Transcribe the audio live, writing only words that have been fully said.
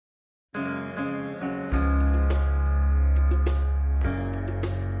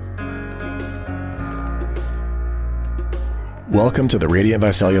Welcome to the Radiant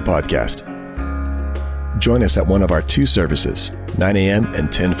Visalia podcast. Join us at one of our two services, 9 a.m. and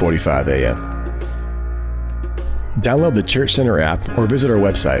 10:45 a.m. Download the Church Center app or visit our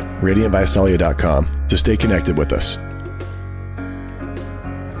website, radiantvisalia.com, to stay connected with us.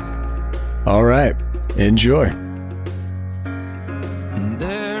 All right, enjoy.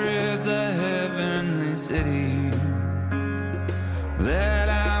 There is a heavenly city that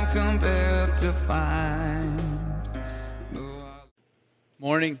I'm compelled to find.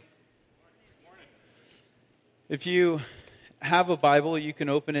 Morning. If you have a Bible, you can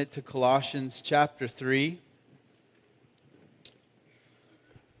open it to Colossians chapter 3.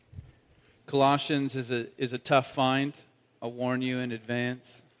 Colossians is a tough find. I'll warn you in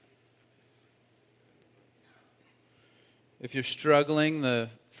advance. If you're struggling, the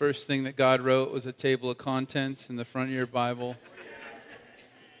first thing that God wrote was a table of contents in the front of your Bible.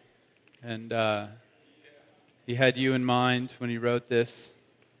 And He had you in mind when He wrote this.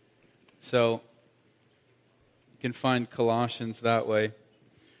 So you can find Colossians that way.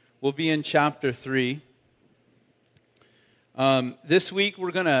 We'll be in chapter 3. This week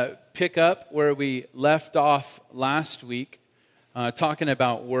we're going to pick up where we left off last week, talking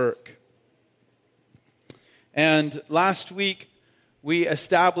about work. And last week we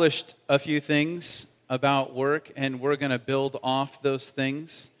established a few things about work, and we're going to build off those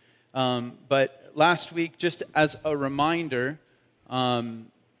things. But last week, just as a reminder,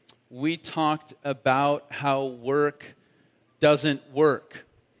 we talked about how work doesn't work.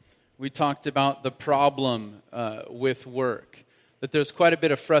 We talked about the problem with work. That there's quite a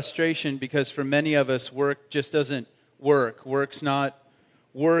bit of frustration because for many of us, work just doesn't work. Work's not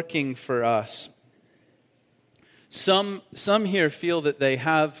working for us. Some here feel that they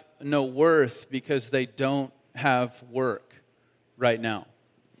have no worth because they don't have work right now.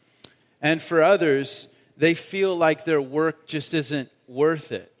 And for others, they feel like their work just isn't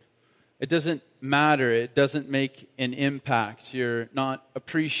worth it. It doesn't matter. It doesn't make an impact. You're not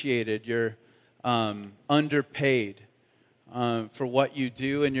appreciated. You're underpaid for what you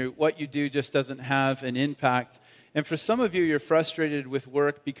do, and what you do just doesn't have an impact. And for some of you, you're frustrated with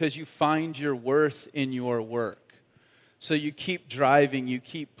work because you find your worth in your work. So you keep driving, you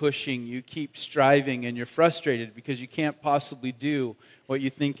keep pushing, you keep striving, and you're frustrated because you can't possibly do what you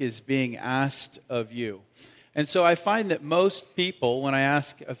think is being asked of you. And so I find that most people, when I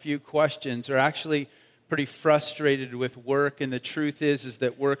ask a few questions, are actually pretty frustrated with work, and the truth is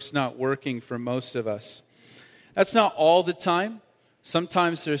that work's not working for most of us. That's not all the time.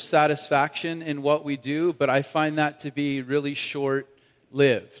 Sometimes there's satisfaction in what we do, but I find that to be really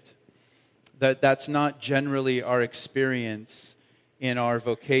short-lived. That's not generally our experience in our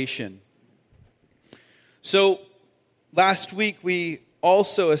vocation. So last week we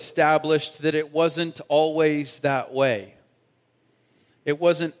also established that it wasn't always that way. It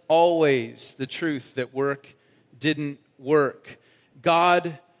wasn't always the truth that work didn't work.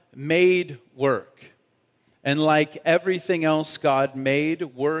 God made work. And like everything else God made,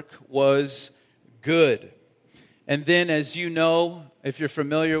 work was good. And then, as you know, if you're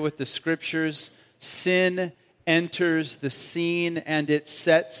familiar with the scriptures, sin enters the scene and it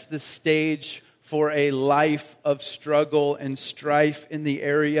sets the stage for a life of struggle and strife in the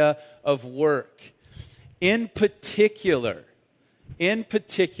area of work. In particular,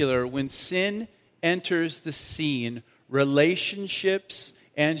 when sin enters the scene, relationships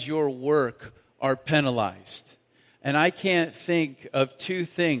and your work are penalized. And I can't think of two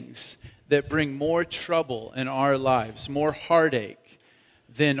things that bring more trouble in our lives, more heartache,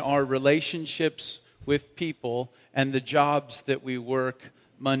 than our relationships with people and the jobs that we work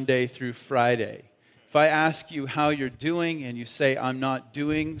Monday through Friday. If I ask you how you're doing and you say, I'm not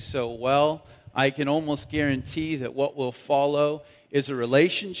doing so well, I can almost guarantee that what will follow is a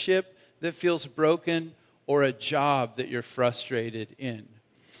relationship that feels broken or a job that you're frustrated in.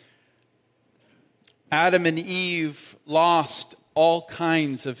 Adam and Eve lost all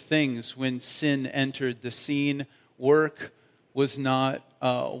kinds of things when sin entered the scene. Work was not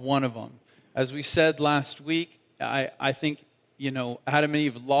one of them. As we said last week, I think, Adam and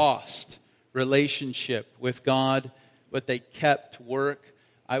Eve lost relationship with God, but they kept work.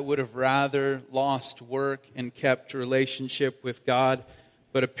 I would have rather lost work and kept relationship with God,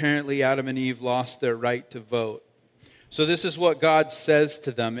 but apparently Adam and Eve lost their right to vote. So this is what God says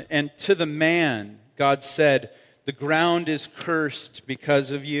to them. And to the man, God said, the ground is cursed because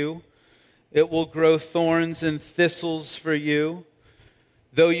of you. It will grow thorns and thistles for you,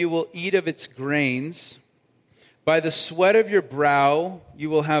 though you will eat of its grains. By the sweat of your brow you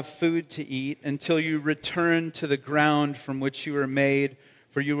will have food to eat until you return to the ground from which you were made,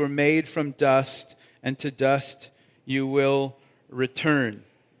 for you were made from dust, and to dust you will return.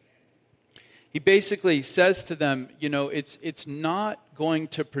 He basically says to them, it's not going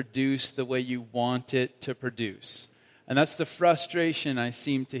to produce the way you want it to produce. And that's the frustration I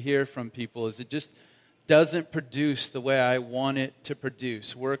seem to hear from people, is it just doesn't produce the way I want it to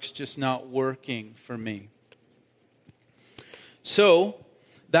produce. Work's just not working for me. So,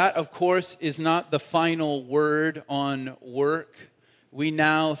 that, of course, is not the final word on work. We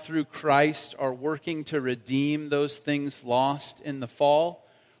now, through Christ, are working to redeem those things lost in the fall.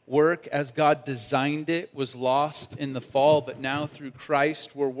 Work, as God designed it, was lost in the fall, but now through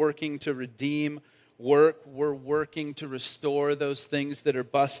Christ, we're working to redeem work. We're working to restore those things that are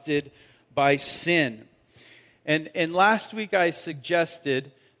busted by sin. And last week I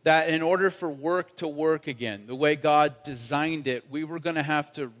suggested that in order for work to work again, the way God designed it, we were going to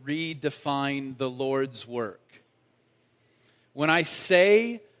have to redefine the Lord's work. When I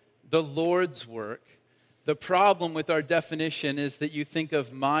say the Lord's work, the problem with our definition is that you think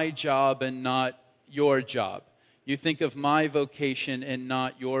of my job and not your job. You think of my vocation and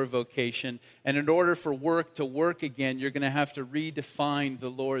not your vocation. And in order for work to work again, you're going to have to redefine the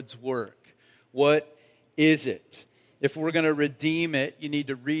Lord's work. What is it? If we're going to redeem it, you need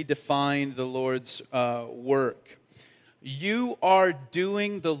to redefine the Lord's work. You are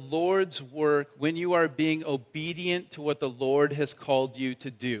doing the Lord's work when you are being obedient to what the Lord has called you to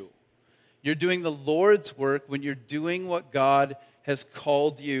do. You're doing the Lord's work when you're doing what God has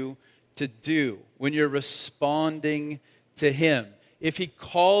called you to do, when you're responding to Him. If He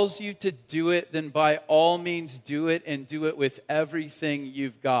calls you to do it, then by all means do it, and do it with everything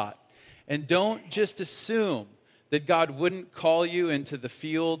you've got. And don't just assume that God wouldn't call you into the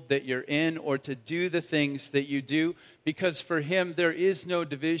field that you're in or to do the things that you do, because for Him there is no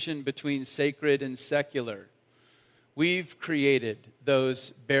division between sacred and secular. We've created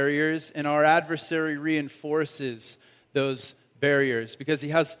those barriers, and our adversary reinforces those barriers because he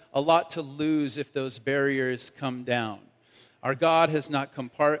has a lot to lose if those barriers come down. Our God has not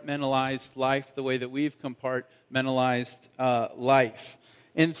compartmentalized life the way that we've compartmentalized life.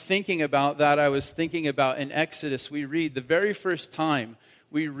 In thinking about that, I was thinking about in Exodus, we read the very first time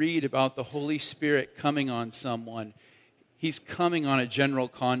we read about the Holy Spirit coming on someone, He's coming on a general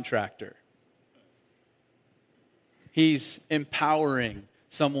contractor. He's empowering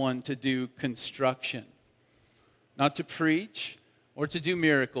someone to do construction, not to preach or to do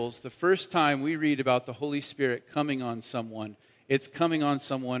miracles. The first time we read about the Holy Spirit coming on someone, it's coming on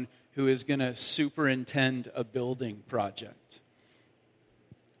someone who is going to superintend a building project.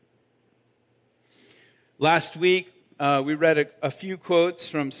 Last week, we read a few quotes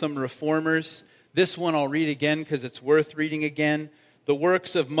from some reformers. This one I'll read again because it's worth reading again. The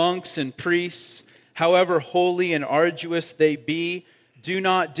works of monks and priests, however holy and arduous they be, do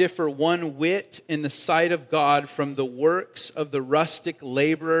not differ one whit in the sight of God from the works of the rustic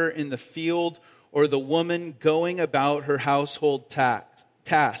laborer in the field or the woman going about her household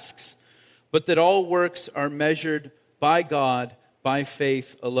tasks, but that all works are measured by God by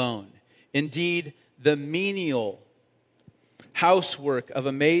faith alone. Indeed, the menial housework of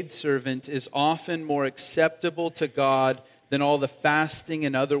a maidservant is often more acceptable to God than all the fasting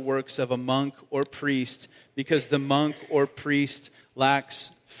and other works of a monk or priest, because the monk or priest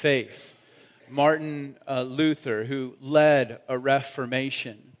lacks faith. Martin Luther, who led a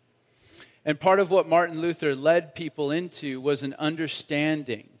Reformation. And part of what Martin Luther led people into was an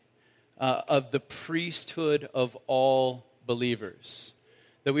understanding of the priesthood of all believers.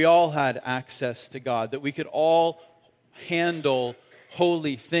 That we all had access to God, that we could all handle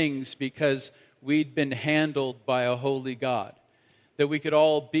holy things because we'd been handled by a holy God. That we could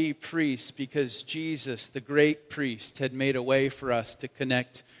all be priests because Jesus, the great priest, had made a way for us to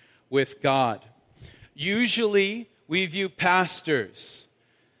connect with God. Usually, we view pastors,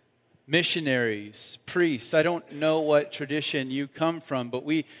 missionaries, priests. I don't know what tradition you come from, but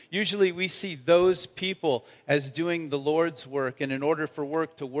we see those people as doing the Lord's work. And in order for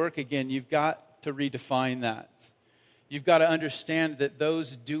work to work again, you've got to redefine that. You've got to understand that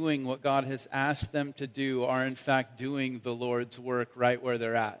those doing what God has asked them to do are in fact doing the Lord's work right where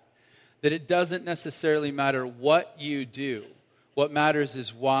they're at. That it doesn't necessarily matter what you do. What matters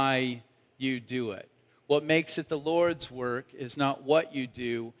is why you do it. What makes it the Lord's work is not what you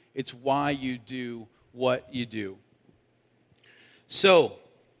do, it's why you do what you do. So,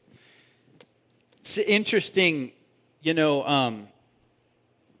 it's interesting,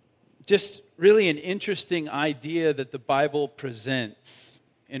 just really an interesting idea that the Bible presents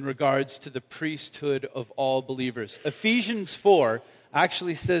in regards to the priesthood of all believers. Ephesians 4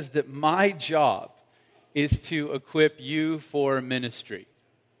 actually says that my job is to equip you for ministry.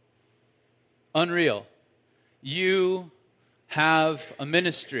 Unreal. You have a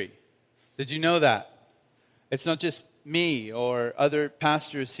ministry. Did you know that? It's not just me or other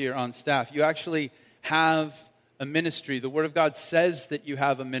pastors here on staff. You actually have a ministry. The Word of God says that you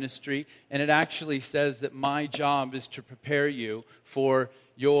have a ministry, and it actually says that my job is to prepare you for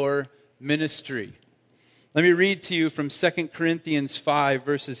your ministry. Let me read to you from 2 Corinthians 5,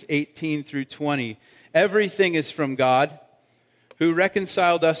 verses 18 through 20. Everything is from God, who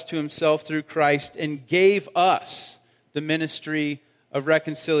reconciled us to himself through Christ and gave us the ministry of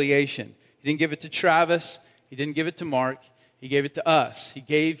reconciliation. He didn't give it to Travis. He didn't give it to Mark. He gave it to us. He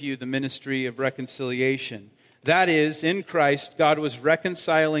gave you the ministry of reconciliation. That is, in Christ, God was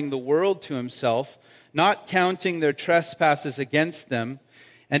reconciling the world to himself, not counting their trespasses against them,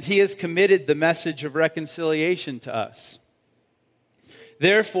 and he has committed the message of reconciliation to us.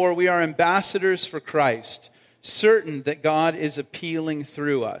 Therefore, we are ambassadors for Christ, certain that God is appealing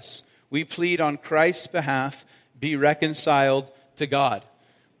through us. We plead on Christ's behalf, be reconciled to God.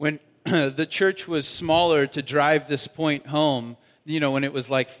 When the church was smaller, to drive this point home, when it was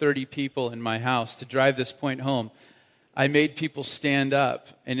like 30 people in my house, to drive this point home, I made people stand up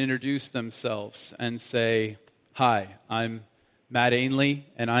and introduce themselves and say, "Hi, I'm Matt Ainley,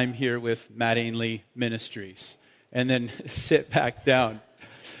 and I'm here with Matt Ainley Ministries," and then sit back down.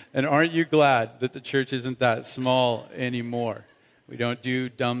 And aren't you glad that the church isn't that small anymore? We don't do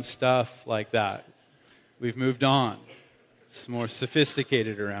dumb stuff like that. We've moved on. It's more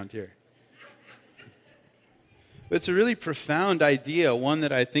sophisticated around here. But it's a really profound idea, one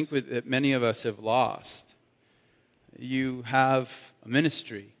that I think that many of us have lost. You have a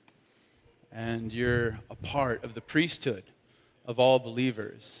ministry, and you're a part of the priesthood of all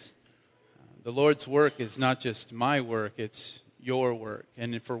believers. The Lord's work is not just my work, it's your work.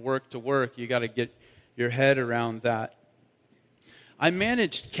 And for work to work, you got to get your head around that. I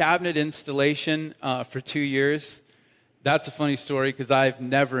managed cabinet installation for 2 years. That's a funny story because I've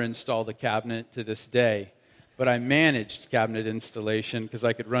never installed a cabinet to this day. But I managed cabinet installation because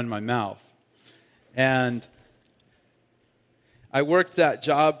I could run my mouth. And I worked that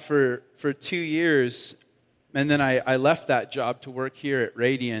job for 2 years, and then I left that job to work here at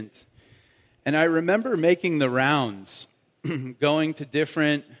Radiant. And I remember making the rounds, going to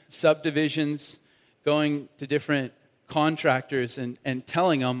different subdivisions, going to different contractors and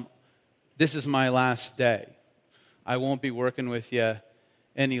telling them, this is my last day. I won't be working with you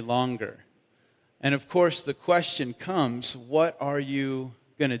any longer. And of course, the question comes, what are you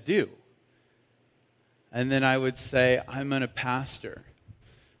going to do? And then I would say, I'm going to pastor.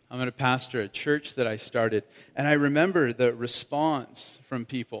 I'm going to pastor a church that I started. And I remember the response from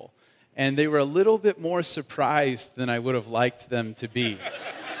people. And they were a little bit more surprised than I would have liked them to be.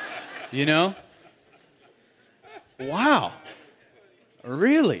 You know? Wow.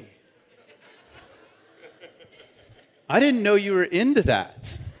 Really? I didn't know you were into that.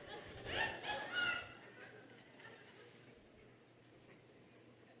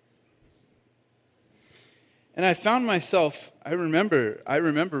 And I found myself, I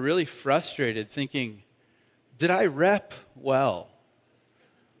remember really frustrated, thinking, did I rep well?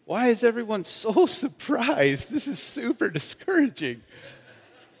 Why is everyone so surprised? This is super discouraging.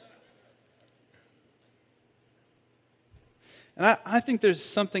 And I think there's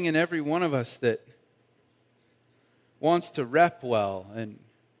something in every one of us that wants to rep well. And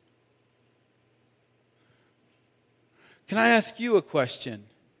can I ask you a question?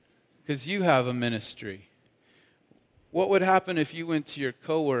 Because you have a ministry. What would happen if you went to your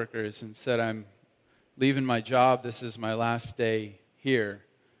coworkers and said, I'm leaving my job, this is my last day here.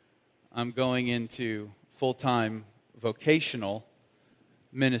 I'm going into full-time vocational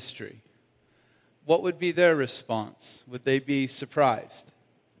ministry. What would be their response? Would they be surprised?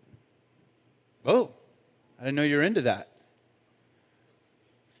 Oh, I didn't know you were into that.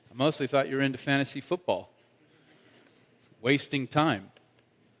 I mostly thought you were into fantasy football. Wasting time.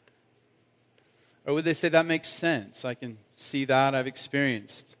 Or would they say, that makes sense? I can see that. I've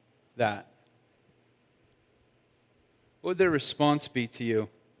experienced that. What would their response be to you?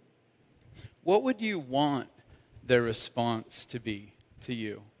 What would you want their response to be to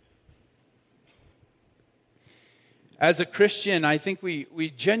you? As a Christian, I think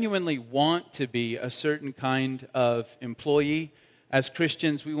we genuinely want to be a certain kind of employee. As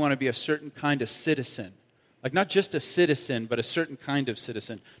Christians, we want to be a certain kind of citizen. Like not just a citizen, but a certain kind of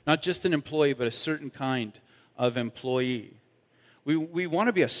citizen. Not just an employee, but a certain kind of employee. We want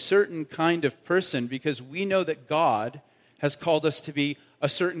to be a certain kind of person because we know that God has called us to be a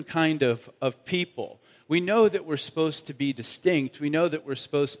certain kind of people. We know that we're supposed to be distinct. We know that we're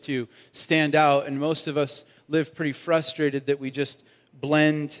supposed to stand out, and most of us live pretty frustrated that we just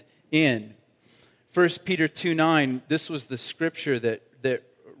blend in. 1 Peter 2:9, this was the scripture that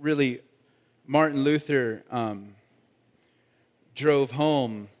really Martin Luther drove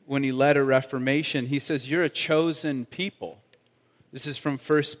home when he led a Reformation. He says, you're a chosen people. This is from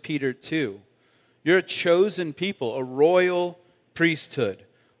 1 Peter 2. You're a chosen people, a royal priesthood,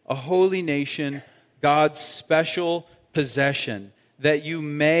 a holy nation, God's special possession, that you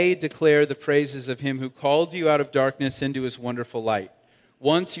may declare the praises of him who called you out of darkness into his wonderful light.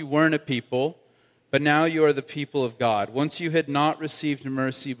 Once you weren't a people, but now you are the people of God. Once you had not received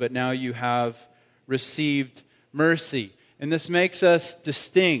mercy, but now you have received mercy. And this makes us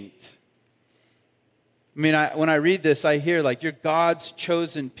distinct. I mean, when I read this, I hear like, you're God's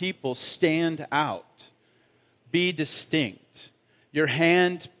chosen people, stand out. Be distinct. You're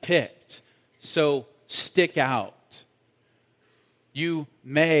hand-picked, so stick out. You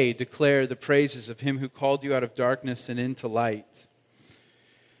may declare the praises of him who called you out of darkness and into light.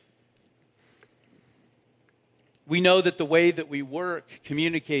 We know that the way that we work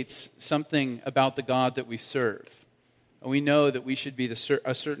communicates something about the God that we serve. And we know that we should be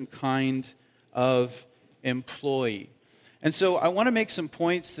a certain kind of employee. And so I want to make some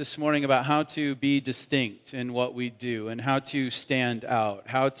points this morning about how to be distinct in what we do and how to stand out,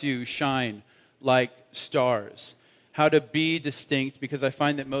 how to shine like stars, how to be distinct, because I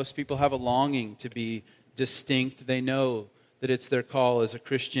find that most people have a longing to be distinct. They know that it's their call as a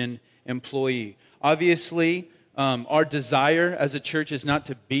Christian employee. Obviously, our desire as a church is not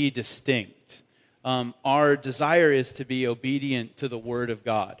to be distinct. Our desire is to be obedient to the Word of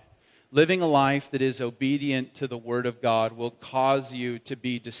God. Living a life that is obedient to the Word of God will cause you to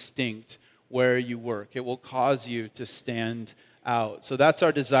be distinct where you work. It will cause you to stand out. So that's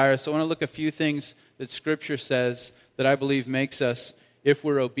our desire. So I want to look at a few things that Scripture says that I believe makes us, if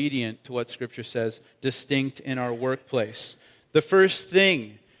we're obedient to what Scripture says, distinct in our workplace. The first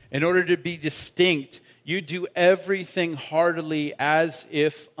thing, in order to be distinct, you do everything heartily as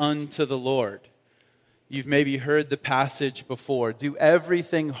if unto the Lord. You've maybe heard the passage before. Do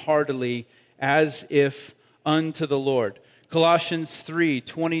everything heartily as if unto the Lord. Colossians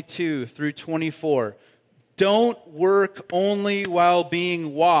 3:22 through 24. Don't work only while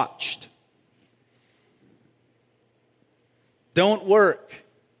being watched. Don't work.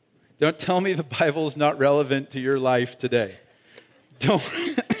 Don't tell me the Bible is not relevant to your life today.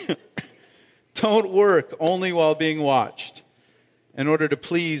 Don't work only while being watched in order to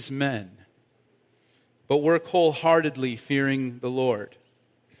please men, but work wholeheartedly, fearing the Lord.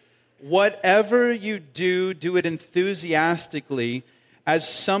 Whatever you do, do it enthusiastically as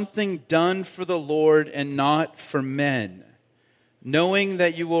something done for the Lord and not for men, knowing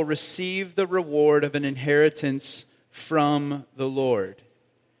that you will receive the reward of an inheritance from the Lord.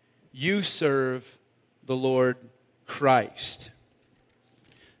 You serve the Lord Christ.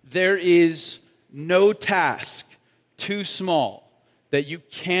 There is no task too small that you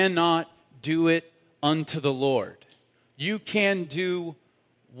cannot do it unto the Lord. You can do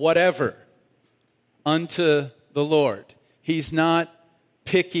whatever unto the Lord. He's not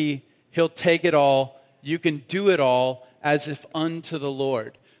picky. He'll take it all. You can do it all as if unto the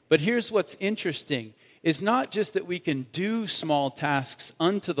Lord. But here's what's interesting. It's not just that we can do small tasks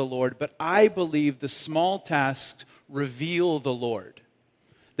unto the Lord, but I believe the small tasks reveal the Lord.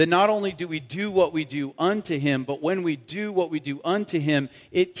 That not only do we do what we do unto Him, but when we do what we do unto Him,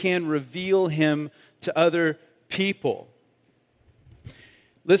 it can reveal Him to other people.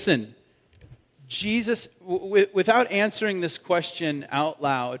 Listen, Jesus, without answering this question out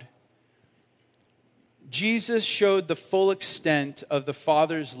loud, Jesus showed the full extent of the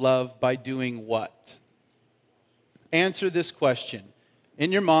Father's love by doing what? Answer this question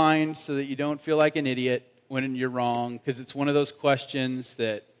in your mind so that you don't feel like an idiot when you're wrong, because it's one of those questions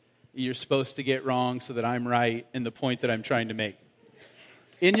that you're supposed to get wrong so that I'm right in the point that I'm trying to make.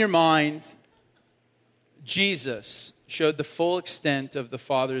 In your mind, Jesus showed the full extent of the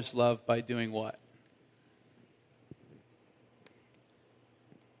Father's love by doing what?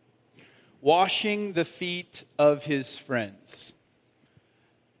 Washing the feet of His friends.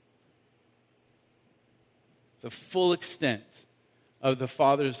 The full extent of the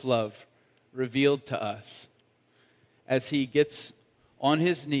Father's love revealed to us as He gets on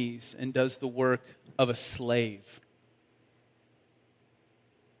His knees and does the work of a slave.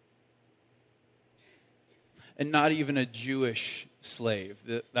 And not even a Jewish slave.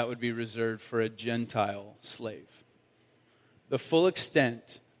 That would be reserved for a Gentile slave. The full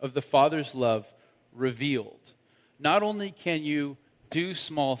extent of the Father's love revealed. Not only can you do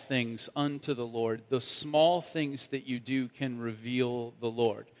small things unto the Lord, the small things that you do can reveal the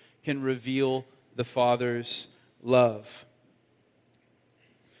Lord, can reveal the Father's love.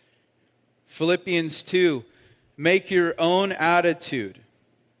 Philippians 2, make your own attitude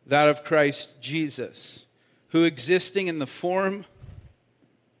that of Christ Jesus, who existing in the form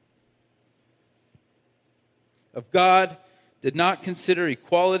of God, did not consider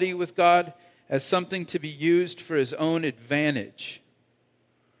equality with God as something to be used for his own advantage.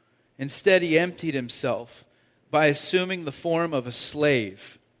 Instead, he emptied himself by assuming the form of a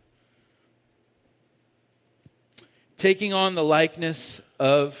slave, taking on the likeness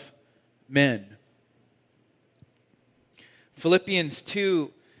of men. Philippians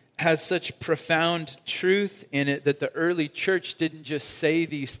 2 has such profound truth in it that the early church didn't just say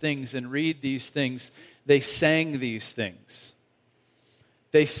these things and read these things. They sang these things.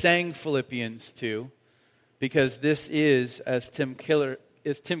 They sang Philippians 2 because this is, as Tim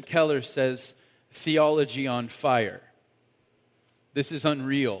Keller says, theology on fire. This is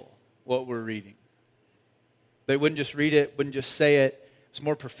unreal, what we're reading. They wouldn't just read it, wouldn't just say it. It's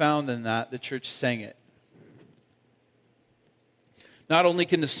more profound than that. The church sang it. Not only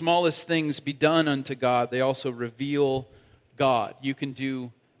can the smallest things be done unto God, they also reveal God. You can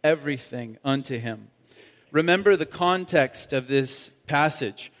do everything unto him. Remember the context of this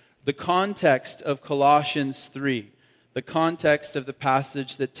passage, the context of Colossians 3, the context of the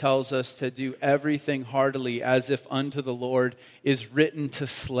passage that tells us to do everything heartily as if unto the Lord is written to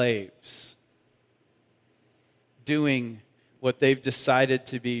slaves, doing what they've decided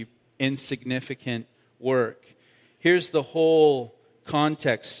to be insignificant work. Here's the whole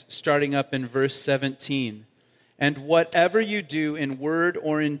context, starting up in verse 17. And whatever you do in word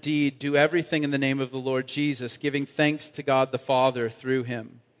or in deed, do everything in the name of the Lord Jesus, giving thanks to God the Father through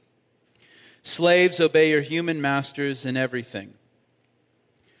him. Slaves, obey your human masters in everything.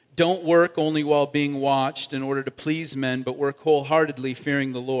 Don't work only while being watched in order to please men, but work wholeheartedly,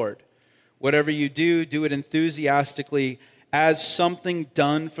 fearing the Lord. Whatever you do, do it enthusiastically as something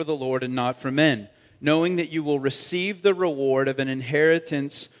done for the Lord and not for men, knowing that you will receive the reward of an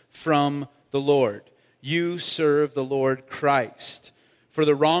inheritance from the Lord. You serve the Lord Christ. For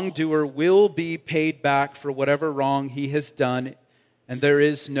the wrongdoer will be paid back for whatever wrong he has done, and there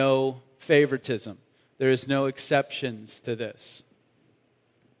is no favoritism. There is no exceptions to this.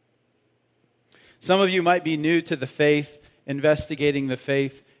 Some of you might be new to the faith, investigating the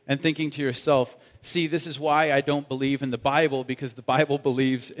faith, and thinking to yourself, see, this is why I don't believe in the Bible, because the Bible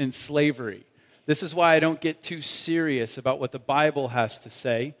believes in slavery. This is why I don't get too serious about what the Bible has to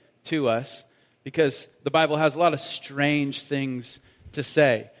say to us, because the Bible has a lot of strange things to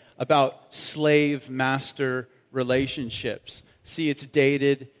say about slave-master relationships. See, it's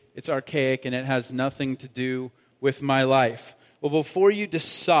dated, it's archaic, and it has nothing to do with my life. Well, before you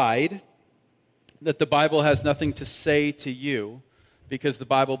decide that the Bible has nothing to say to you because the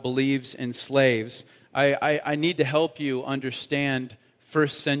Bible believes in slaves, I need to help you understand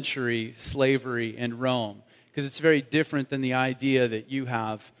first century slavery in Rome, because it's very different than the idea that you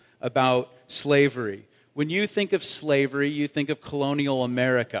have about slavery. When you think of slavery, you think of colonial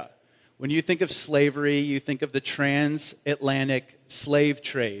America. When you think of slavery, you think of the transatlantic slave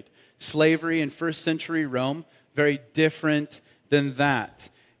trade. Slavery in first century Rome, very different than that.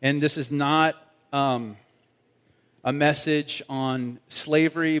 And this is not a message on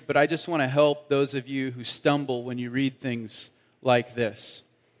slavery, but I just want to help those of you who stumble when you read things like this.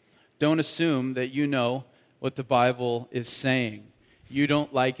 Don't assume that you know what the Bible is saying. You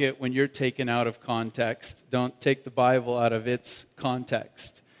don't like it when you're taken out of context. Don't take the Bible out of its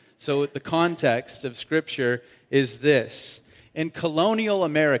context. So the context of Scripture is this. In colonial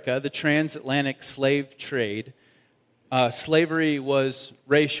America, the transatlantic slave trade, slavery was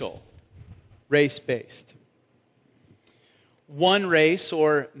racial, race-based. One race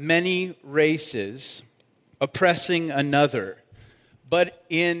or many races oppressing another. But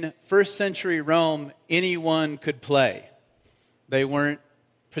in first century Rome, anyone could play. They weren't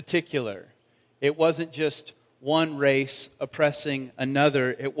particular. It wasn't just one race oppressing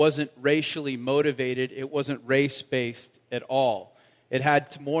another. It wasn't racially motivated. It wasn't race-based at all. It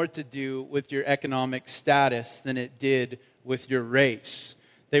had more to do with your economic status than it did with your race.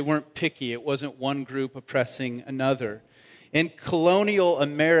 They weren't picky. It wasn't one group oppressing another. In colonial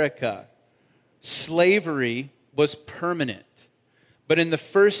America, slavery was permanent. But in the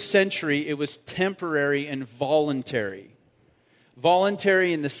first century, it was temporary and voluntary.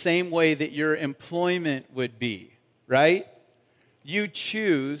 Voluntary in the same way that your employment would be, right? You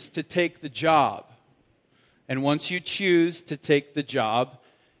choose to take the job. And once you choose to take the job,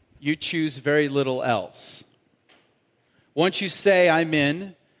 you choose very little else. Once you say, I'm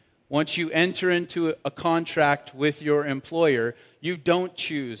in, once you enter into a contract with your employer, you don't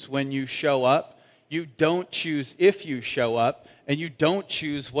choose when you show up. You don't choose if you show up, and you don't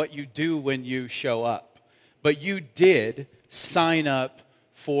choose what you do when you show up. But you did sign up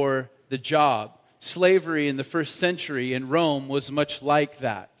for the job. Slavery in the first century in Rome was much like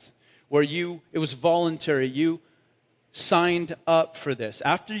that, where it was voluntary. You signed up for this.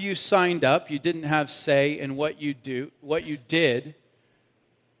 After you signed up, you didn't have say in what you did,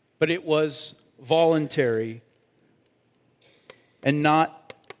 but it was voluntary and not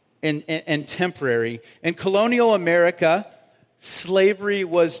and temporary. In colonial America, slavery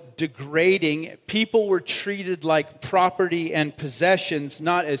was degrading. People were treated like property and possessions,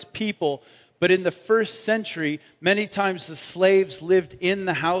 not as people. But in the first century, many times the slaves lived in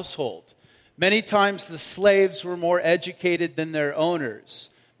the household. Many times the slaves were more educated than their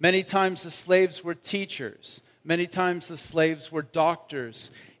owners. Many times the slaves were teachers. Many times the slaves were doctors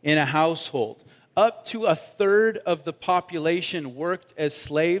in a household. Up to a third of the population worked as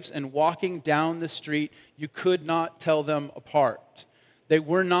slaves, and walking down the street, you could not tell them apart. They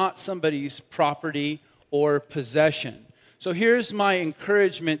were not somebody's property or possession. So here's my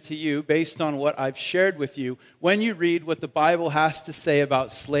encouragement to you based on what I've shared with you. When you read what the Bible has to say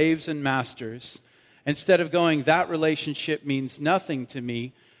about slaves and masters, instead of going, that relationship means nothing to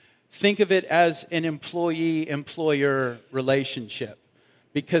me, think of it as an employee-employer relationship,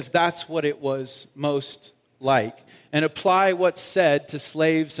 because that's what it was most like. And apply what's said to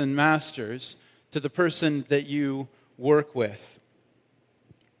slaves and masters to the person that you work with,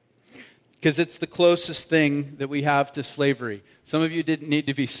 because it's the closest thing that we have to slavery. Some of you didn't need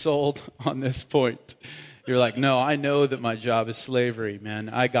to be sold on this point. You're like, no, I know that my job is slavery, man.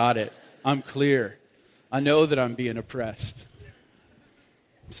 I got it. I'm clear. I know that I'm being oppressed.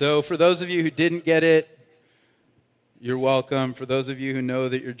 So for those of you who didn't get it, you're welcome. For those of you who know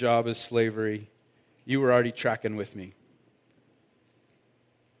that your job is slavery, you were already tracking with me.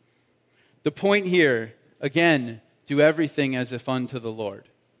 The point here, again, do everything as if unto the Lord.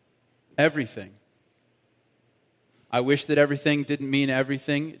 Everything. I wish that everything didn't mean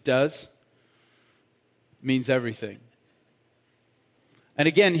everything. It does. It means everything. And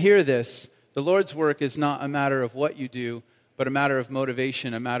again, hear this. The Lord's work is not a matter of what you do, but a matter of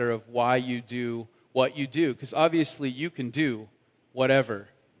motivation, a matter of why you do what you do. Because obviously you can do whatever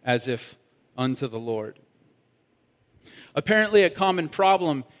as if unto the Lord. Apparently a common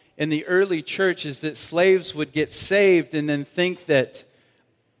problem in the early church is that slaves would get saved and then think that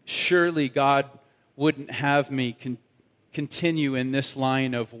surely God wouldn't have me continue in this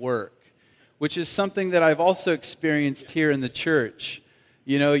line of work, which is something that I've also experienced here in the church.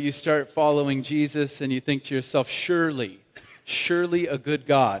 You know, you start following Jesus and you think to yourself, surely a good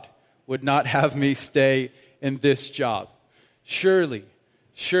God would not have me stay in this job. Surely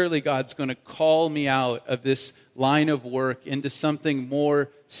God's going to call me out of this line of work into something more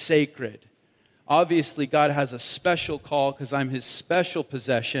sacred. Obviously, God has a special call because I'm His special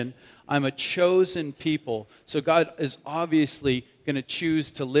possession. I'm a chosen people. So God is obviously going to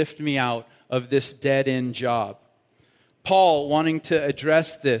choose to lift me out of this dead-end job. Paul, wanting to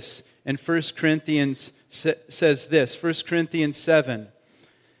address this in 1 Corinthians, says this, 1 Corinthians 7,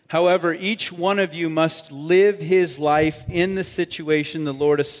 however, each one of you must live his life in the situation the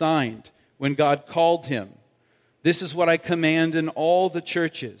Lord assigned when God called him. This is what I command in all the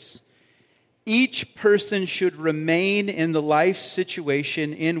churches. Each person should remain in the life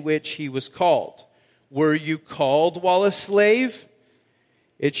situation in which he was called. Were you called while a slave?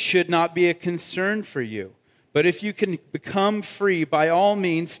 It should not be a concern for you. But if you can become free, by all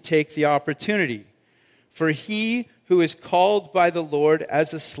means take the opportunity. For he who is called by the Lord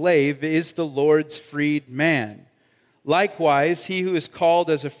as a slave is the Lord's freed man. Likewise, he who is called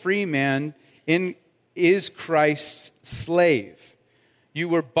as a free man is Christ's slave. You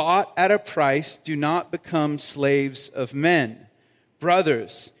were bought at a price. Do not become slaves of men.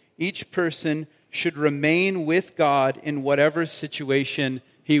 Brothers, each person should remain with God in whatever situation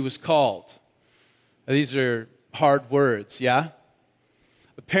he was called. These are hard words, yeah?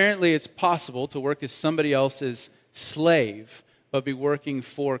 Apparently, it's possible to work as somebody else's slave, but be working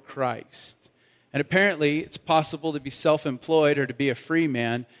for Christ. And apparently, it's possible to be self-employed or to be a free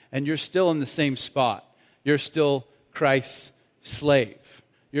man, and you're still in the same spot. You're still Christ's slave.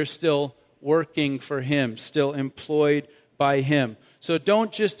 You're still working for Him, still employed by Him. So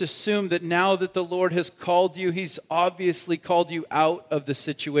don't just assume that now that the Lord has called you, He's obviously called you out of the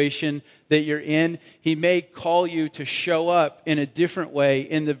situation that you're in. He may call you to show up in a different way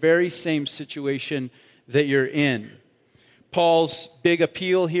in the very same situation that you're in. Paul's big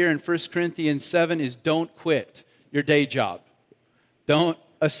appeal here in 1 Corinthians 7 is don't quit your day job. Don't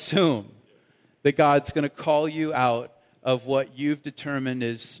assume that God's going to call you out of what you've determined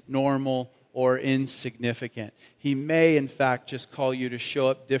is normal or insignificant. He may, in fact, just call you to show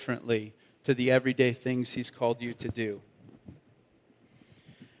up differently to the everyday things He's called you to do.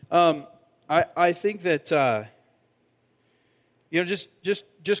 I think that,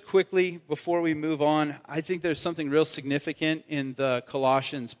 just quickly before we move on, I think there's something real significant in the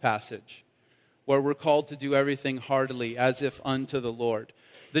Colossians passage where we're called to do everything heartily as if unto the Lord.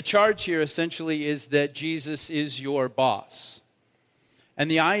 The charge here essentially is that Jesus is your boss.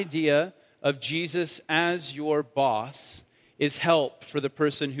 And the idea of Jesus as your boss is help for the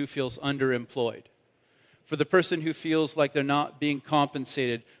person who feels underemployed, for the person who feels like they're not being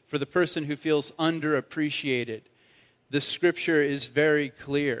compensated, for the person who feels underappreciated. The scripture is very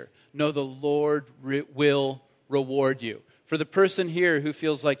clear. No, the Lord will reward you. For the person here who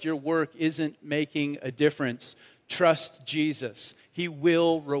feels like your work isn't making a difference, trust Jesus. He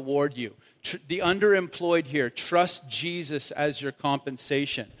will reward you. The underemployed here, trust Jesus as your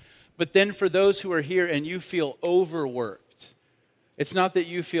compensation. But then for those who are here and you feel overworked, it's not that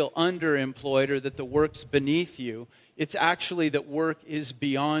you feel underemployed or that the work's beneath you. It's actually that work is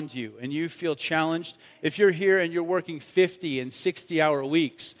beyond you and you feel challenged. If you're here and you're working 50 and 60-hour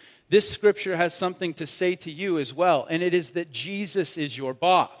weeks, this scripture has something to say to you as well, and it is that Jesus is your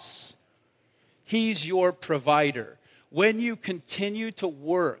boss. He's your provider. When you continue to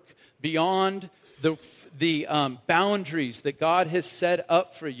work beyond the boundaries that God has set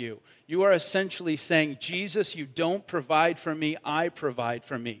up for you, you are essentially saying, Jesus, you don't provide for me, I provide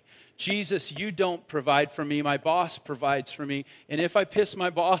for me. Jesus, you don't provide for me, my boss provides for me. And if I piss my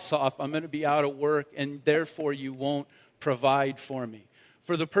boss off, I'm going to be out of work, and therefore you won't provide for me.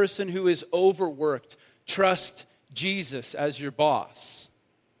 For the person who is overworked, trust Jesus as your boss.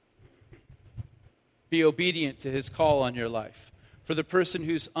 Be obedient to His call on your life. For the person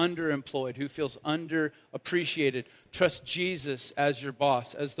who's underemployed, who feels underappreciated, trust Jesus as your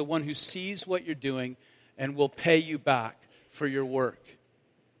boss, as the one who sees what you're doing and will pay you back for your work.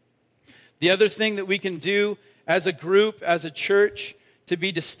 The other thing that we can do as a group, as a church, to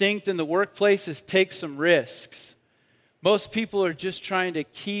be distinct in the workplace is take some risks. Most people are just trying to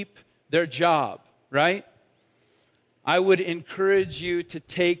keep their job, right? I would encourage you to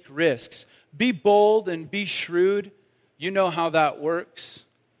take risks. Be bold and be shrewd. You know how that works.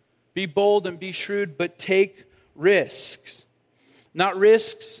 Be bold and be shrewd, but take risks. Not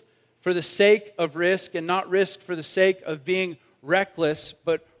risks for the sake of risk and not risk for the sake of being reckless,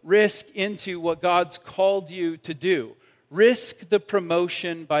 but risk into what God's called you to do. Risk the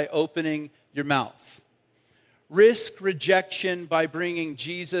promotion by opening your mouth. Risk rejection by bringing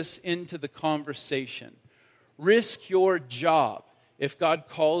Jesus into the conversation. Risk your job if God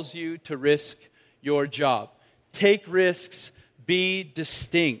calls you to risk your job. Take risks. Be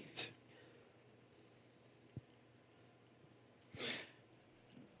distinct.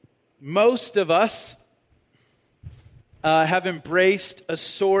 Most of us have embraced a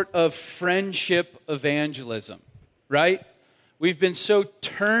sort of friendship evangelism, right? We've been so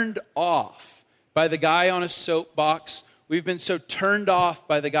turned off by the guy on a soapbox. We've been so turned off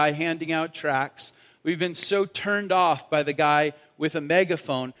by the guy handing out tracts. We've been so turned off by the guy with a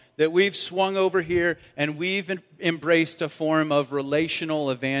megaphone that we've swung over here and we've embraced a form of relational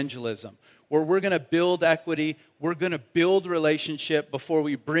evangelism where we're going to build equity, we're going to build relationship before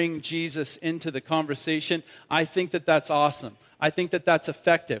we bring Jesus into the conversation. I think that that's awesome. I think that that's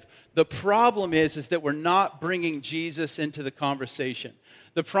effective. The problem is that we're not bringing Jesus into the conversation.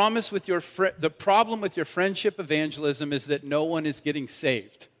 The problem with your friendship evangelism is that no one is getting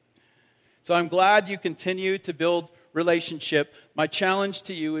saved. So I'm glad you continue to build relationship. My challenge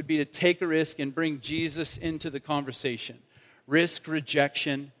to you would be to take a risk and bring Jesus into the conversation. Risk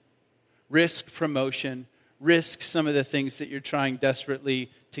rejection, risk promotion, risk some of the things that you're trying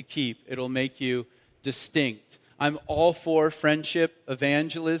desperately to keep. It'll make you distinct. I'm all for friendship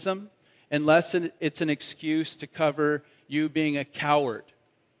evangelism unless it's an excuse to cover you being a coward.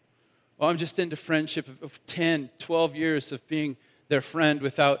 Well, I'm just into friendship of 10, 12 years of being their friend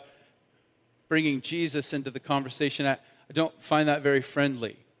without bringing Jesus into the conversation. I don't find that very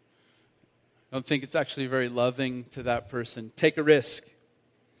friendly. I don't think it's actually very loving to that person. Take a risk.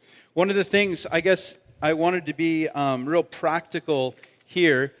 One of the things, I guess, I wanted to be real practical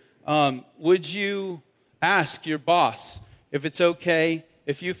here. Would you ask your boss if it's okay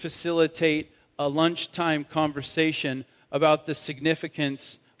if you facilitate a lunchtime conversation about the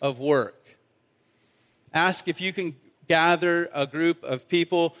significance of work? Ask if you can gather a group of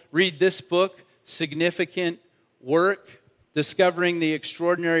people, read this book, Significant Work, Discovering the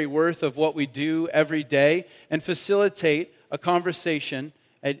Extraordinary Worth of What We Do Every Day, and facilitate a conversation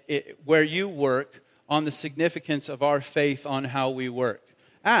where you work on the significance of our faith on how we work.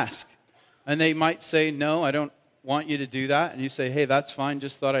 Ask. And they might say, no, I don't want you to do that. And you say, hey, that's fine,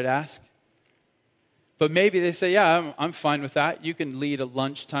 just thought I'd ask. But maybe they say, yeah, I'm fine with that. You can lead a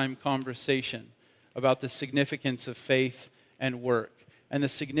lunchtime conversation about the significance of faith and work and the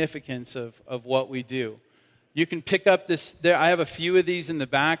significance of what we do. You can pick up this. I have a few of these in the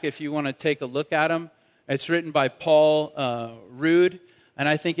back if you want to take a look at them. It's written by Paul Ruud, and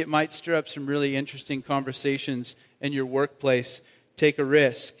I think it might stir up some really interesting conversations in your workplace. Take a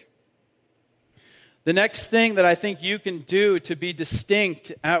risk. The next thing that I think you can do to be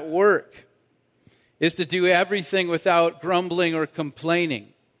distinct at work is to do everything without grumbling or complaining.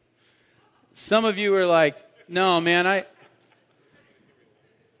 Some of you are like, no, man,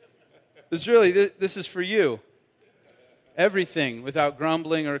 this is for you. Everything without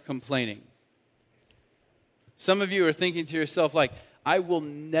grumbling or complaining. Some of you are thinking to yourself like, I will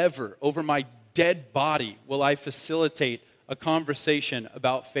never, over my dead body, will I facilitate a conversation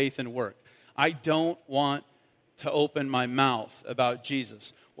about faith and work. I don't want to open my mouth about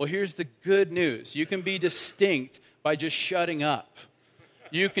Jesus. Well, here's the good news. You can be distinct by just shutting up.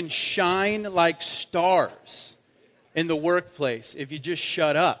 You can shine like stars in the workplace if you just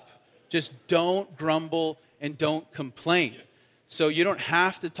shut up. Just don't grumble and don't complain. So you don't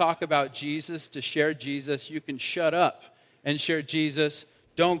have to talk about Jesus to share Jesus. You can shut up and share Jesus.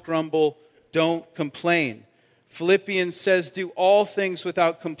 Don't grumble, don't complain. Philippians says, do all things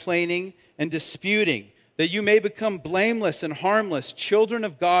without complaining and disputing, that you may become blameless and harmless, children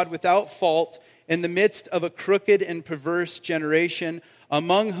of God without fault, in the midst of a crooked and perverse generation,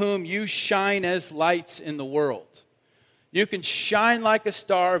 among whom you shine as lights in the world. You can shine like a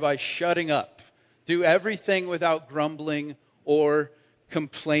star by shutting up. Do everything without grumbling or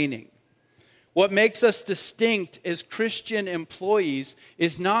complaining. What makes us distinct as Christian employees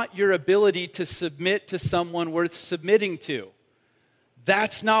is not your ability to submit to someone worth submitting to.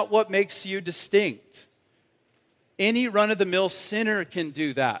 That's not what makes you distinct. Any run-of-the-mill sinner can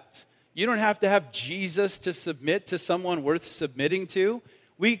do that. You don't have to have Jesus to submit to someone worth submitting to.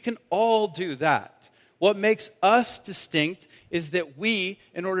 We can all do that. What makes us distinct is that we,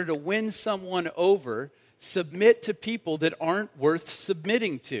 in order to win someone over, submit to people that aren't worth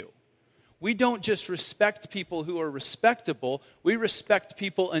submitting to. We don't just respect people who are respectable. We respect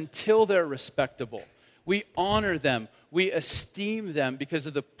people until they're respectable. We honor them. We esteem them because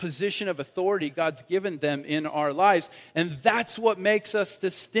of the position of authority God's given them in our lives. And that's what makes us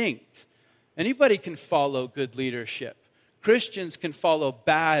distinct. Anybody can follow good leadership. Christians can follow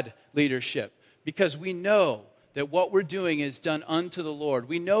bad leadership because we know that what we're doing is done unto the Lord.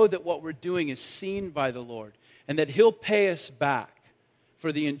 We know that what we're doing is seen by the Lord and that He'll pay us back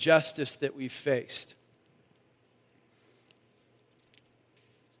for the injustice that we've faced.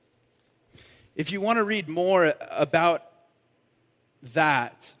 If you want to read more about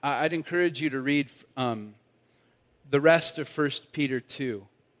that, I'd encourage you to read the rest of 1 Peter 2.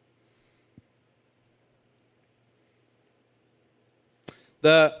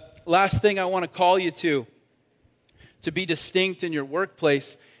 The last thing I want to call you to be distinct in your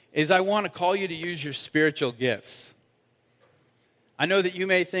workplace is I want to call you to use your spiritual gifts. I know that you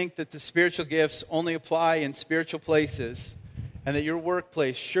may think that the spiritual gifts only apply in spiritual places and that your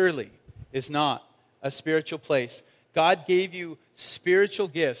workplace surely is not a spiritual place. God gave you spiritual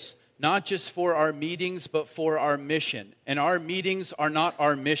gifts, not just for our meetings, but for our mission. And our meetings are not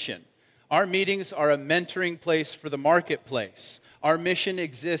our mission. Our meetings are a mentoring place for the marketplace. Our mission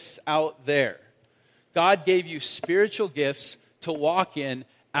exists out there. God gave you spiritual gifts to walk in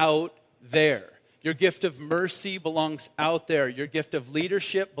out there. Your gift of mercy belongs out there. Your gift of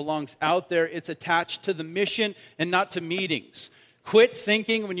leadership belongs out there. It's attached to the mission and not to meetings. Quit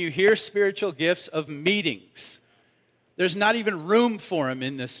thinking when you hear spiritual gifts of meetings. There's not even room for them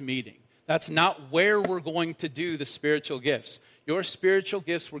in this meeting. That's not where we're going to do the spiritual gifts. Your spiritual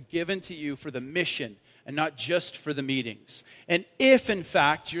gifts were given to you for the mission and not just for the meetings. And if, in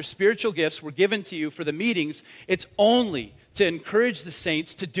fact, your spiritual gifts were given to you for the meetings, it's only to encourage the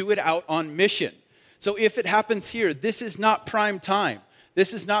saints to do it out on mission. So if it happens here, this is not prime time.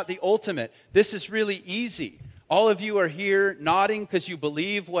 This is not the ultimate. This is really easy. All of you are here nodding because you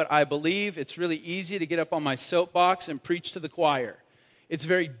believe what I believe. It's really easy to get up on my soapbox and preach to the choir. It's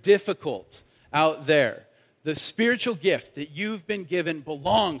very difficult out there. The spiritual gift that you've been given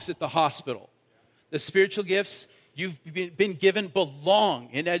belongs at the hospital. The spiritual gifts you've been given belong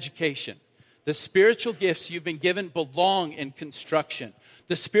in education. The spiritual gifts you've been given belong in construction.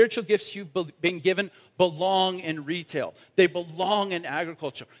 The spiritual gifts you've been given belong in retail. They belong in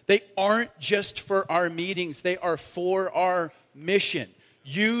agriculture. They aren't just for our meetings. They are for our mission.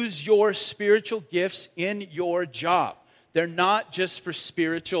 Use your spiritual gifts in your job. They're not just for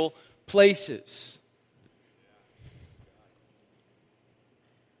spiritual places.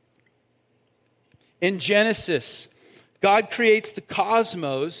 In Genesis, God creates the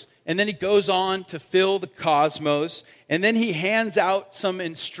cosmos, and then he goes on to fill the cosmos, and then he hands out some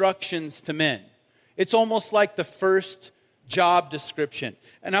instructions to men. It's almost like the first job description.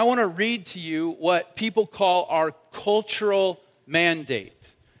 And I want to read to you what people call our cultural mandate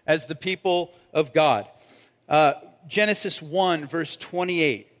as the people of God. Genesis 1, verse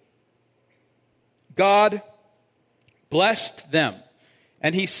 28. God blessed them,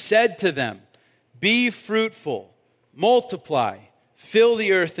 and he said to them, "Be fruitful, multiply, fill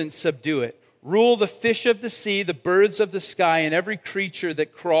the earth and subdue it. Rule the fish of the sea, the birds of the sky, and every creature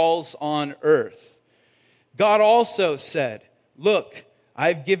that crawls on earth." God also said, "Look, I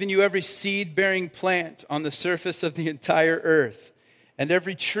have given you every seed-bearing plant on the surface of the entire earth, and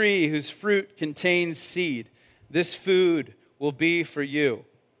every tree whose fruit contains seed. This food will be for you."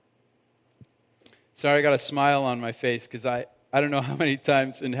 Sorry, I got a smile on my face because I don't know how many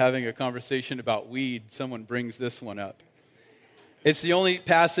times in having a conversation about weed, someone brings this one up. It's the only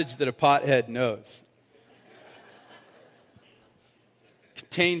passage that a pothead knows.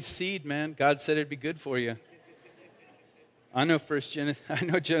 Contains seed, man. God said it'd be good for you. I know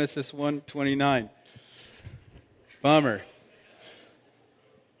Genesis 1:29. Bummer.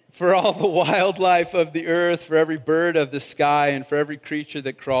 "For all the wildlife of the earth, for every bird of the sky, and for every creature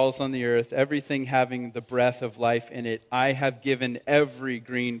that crawls on the earth, everything having the breath of life in it, I have given every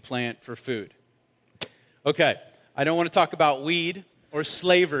green plant for food." Okay, I don't want to talk about weed or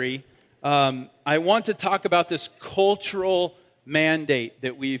slavery. I want to talk about this cultural mandate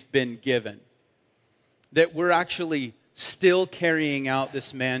that we've been given. That we're actually still carrying out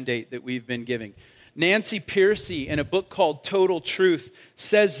this mandate that we've been giving. Nancy Pearcey, in a book called Total Truth,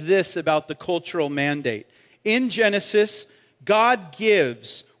 says this about the cultural mandate. In Genesis, God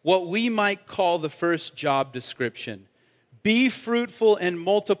gives what we might call the first job description. Be fruitful and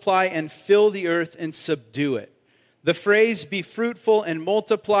multiply and fill the earth and subdue it. The phrase be fruitful and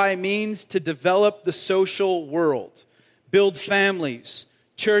multiply means to develop the social world, build families,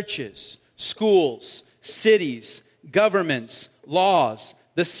 churches, schools, cities, governments, laws.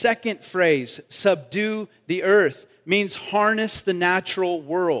 The second phrase, subdue the earth, means harness the natural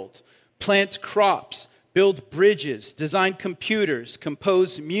world, plant crops, build bridges, design computers,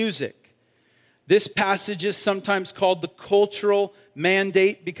 compose music. This passage is sometimes called the cultural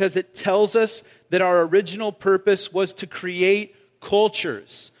mandate because it tells us that our original purpose was to create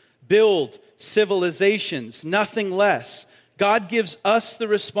cultures, build civilizations, nothing less. God gives us the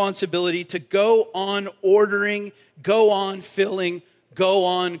responsibility to go on ordering, go on filling, go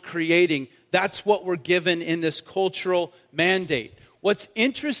on creating. That's what we're given in this cultural mandate. What's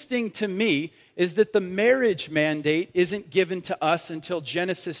interesting to me is that the marriage mandate isn't given to us until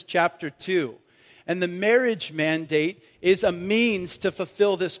Genesis chapter 2. And the marriage mandate is a means to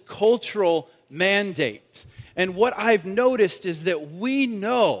fulfill this cultural mandate. And what I've noticed is that we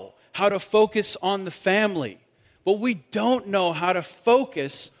know how to focus on the family, but we don't know how to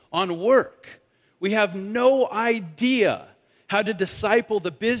focus on work. We have no idea how to disciple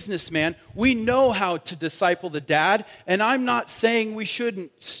the businessman. We know how to disciple the dad, and I'm not saying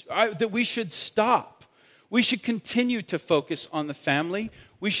that we should stop. We should continue to focus on the family.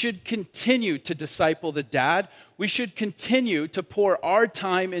 We should continue to disciple the dad. We should continue to pour our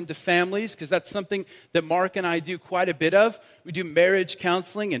time into families, because that's something that Mark and I do quite a bit of. We do marriage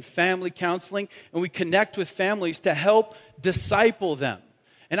counseling and family counseling, and we connect with families to help disciple them.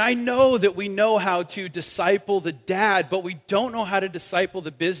 And I know that we know how to disciple the dad, but we don't know how to disciple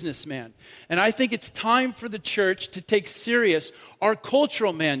the businessman. And I think it's time for the church to take serious our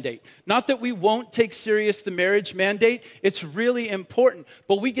cultural mandate. Not that we won't take serious the marriage mandate. It's really important.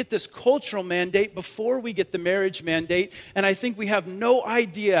 But we get this cultural mandate before we get the marriage mandate. And I think we have no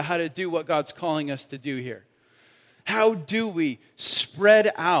idea how to do what God's calling us to do here. How do we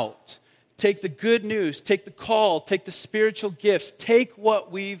spread out? Take the good news, take the call, take the spiritual gifts, take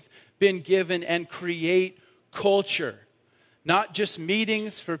what we've been given and create culture. Not just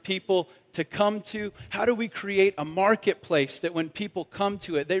meetings for people to come to. How do we create a marketplace that when people come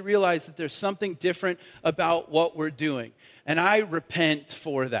to it, they realize that there's something different about what we're doing? And I repent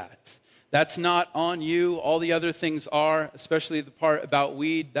for that. That's not on you. All the other things are, especially the part about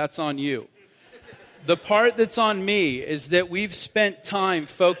weed, that's on you. The part that's on me is that we've spent time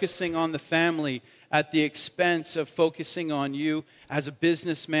focusing on the family at the expense of focusing on you as a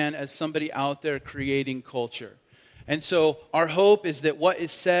businessman, as somebody out there creating culture. And so our hope is that what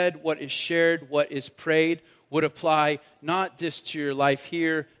is said, what is shared, what is prayed would apply not just to your life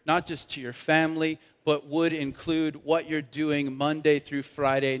here, not just to your family, but would include what you're doing Monday through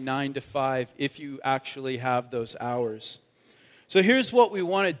Friday, 9 to 5, if you actually have those hours. So here's what we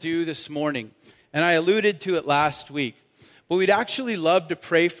want to do this morning, and I alluded to it last week, but we'd actually love to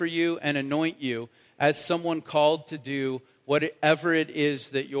pray for you and anoint you as someone called to do whatever it is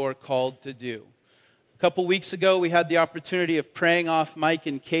that you're called to do. A couple weeks ago, we had the opportunity of praying off Mike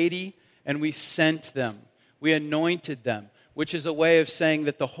and Katie, and we sent them. We anointed them, which is a way of saying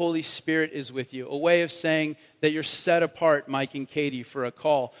that the Holy Spirit is with you, a way of saying that you're set apart, Mike and Katie, for a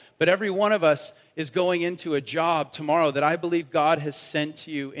call. But every one of us is going into a job tomorrow that I believe God has sent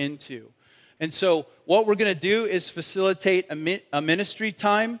you into. And so what we're going to do is facilitate a ministry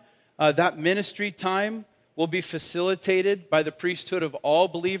time. That ministry time will be facilitated by the priesthood of all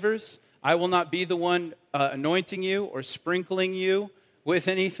believers. I will not be the one anointing you or sprinkling you with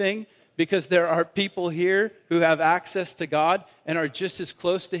anything, because there are people here who have access to God and are just as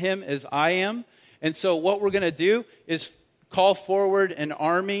close to Him as I am. And so what we're going to do is call forward an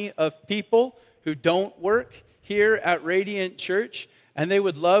army of people who don't work here at Radiant Church, and they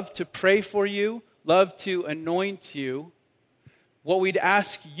would love to pray for you, love to anoint you. What we'd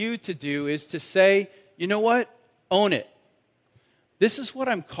ask you to do is to say, you know what? Own it. This is what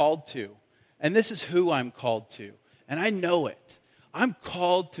I'm called to, and this is who I'm called to, and I know it. I'm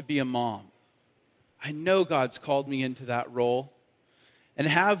called to be a mom. I know God's called me into that role. And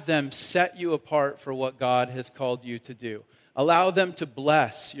have them set you apart for what God has called you to do. Allow them to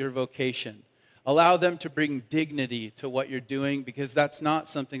bless your vocation. Allow them to bring dignity to what you're doing, because that's not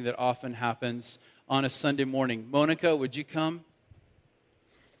something that often happens on a Sunday morning. Monica, would you come?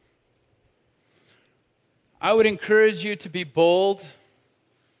 I would encourage you to be bold,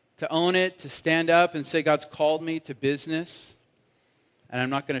 to own it, to stand up and say, God's called me to business, and I'm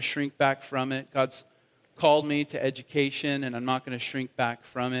not going to shrink back from it. God's called me to education, and I'm not going to shrink back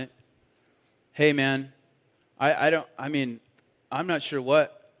from it. Hey, man, I'm not sure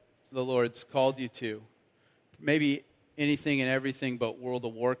what the Lord's called you to. Maybe anything and everything but World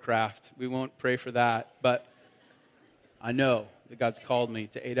of Warcraft. We won't pray for that, but I know that God's called me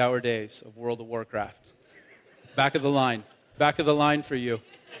to 8-hour days of World of Warcraft. Back of the line for you.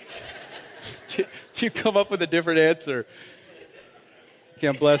 You come up with a different answer.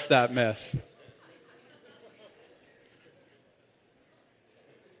 Can't bless that mess.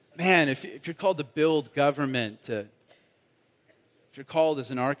 Man, if you're called to build government, if you're called as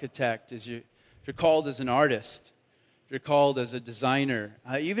an architect, if you're called as an artist, if you're called as a designer,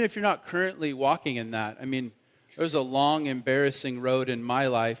 even if you're not currently walking in that, there's a long, embarrassing road in my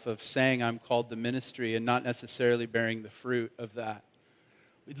life of saying I'm called to ministry and not necessarily bearing the fruit of that.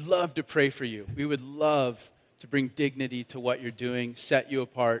 We'd love to pray for you. We would love to bring dignity to what you're doing, set you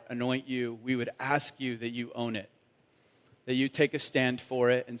apart, anoint you. We would ask you that you own it, that you take a stand for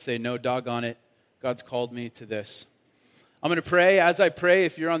it and say, no, doggone it, God's called me to this. I'm going to pray. As I pray,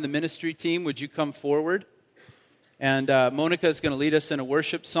 if you're on the ministry team, would you come forward? And Monica is going to lead us in a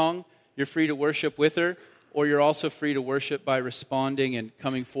worship song. You're free to worship with her, or you're also free to worship by responding and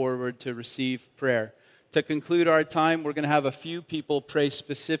coming forward to receive prayer. To conclude our time, we're going to have a few people pray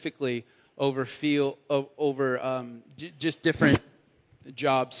specifically over just different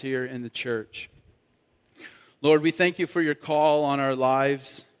jobs here in the church. Lord, we thank you for your call on our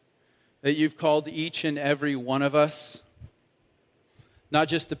lives, that you've called each and every one of us, not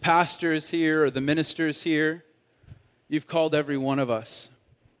just the pastors here or the ministers here. You've called every one of us.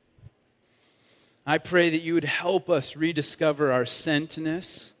 I pray that you would help us rediscover our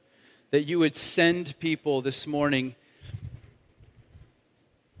sentness, that you would send people this morning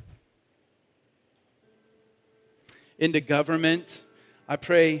into government. I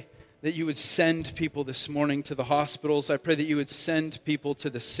pray that you would send people this morning to the hospitals. I pray that you would send people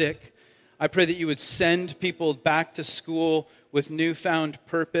to the sick. I pray that you would send people back to school with newfound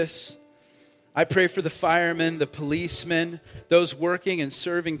purpose. I pray for the firemen, the policemen, those working and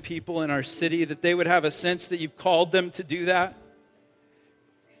serving people in our city, that they would have a sense that you've called them to do that.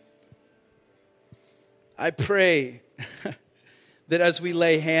 I pray that as we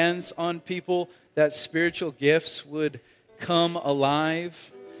lay hands on people, that spiritual gifts would come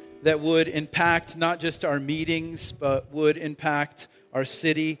alive, that would impact not just our meetings, but would impact our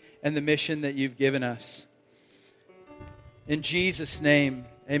city and the mission that you've given us. In Jesus' name,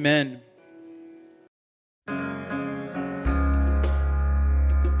 amen.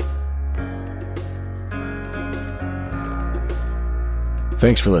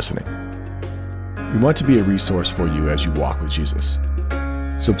 Thanks for listening. We want to be a resource for you as you walk with Jesus.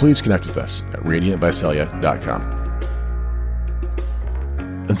 So please connect with us at radiantvisalia.com.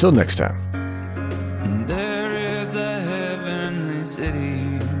 Until next time. There is a heavenly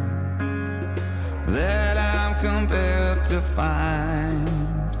city. find.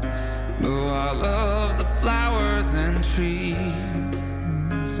 Oh, I love the flowers and trees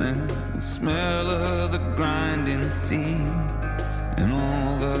and the smell of the grinding sea and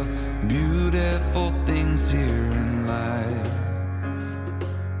all the beautiful things here in life.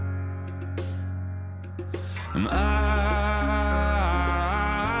 And I'm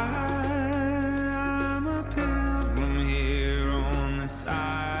a pilgrim here on the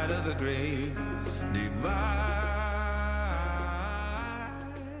side of the grave, divided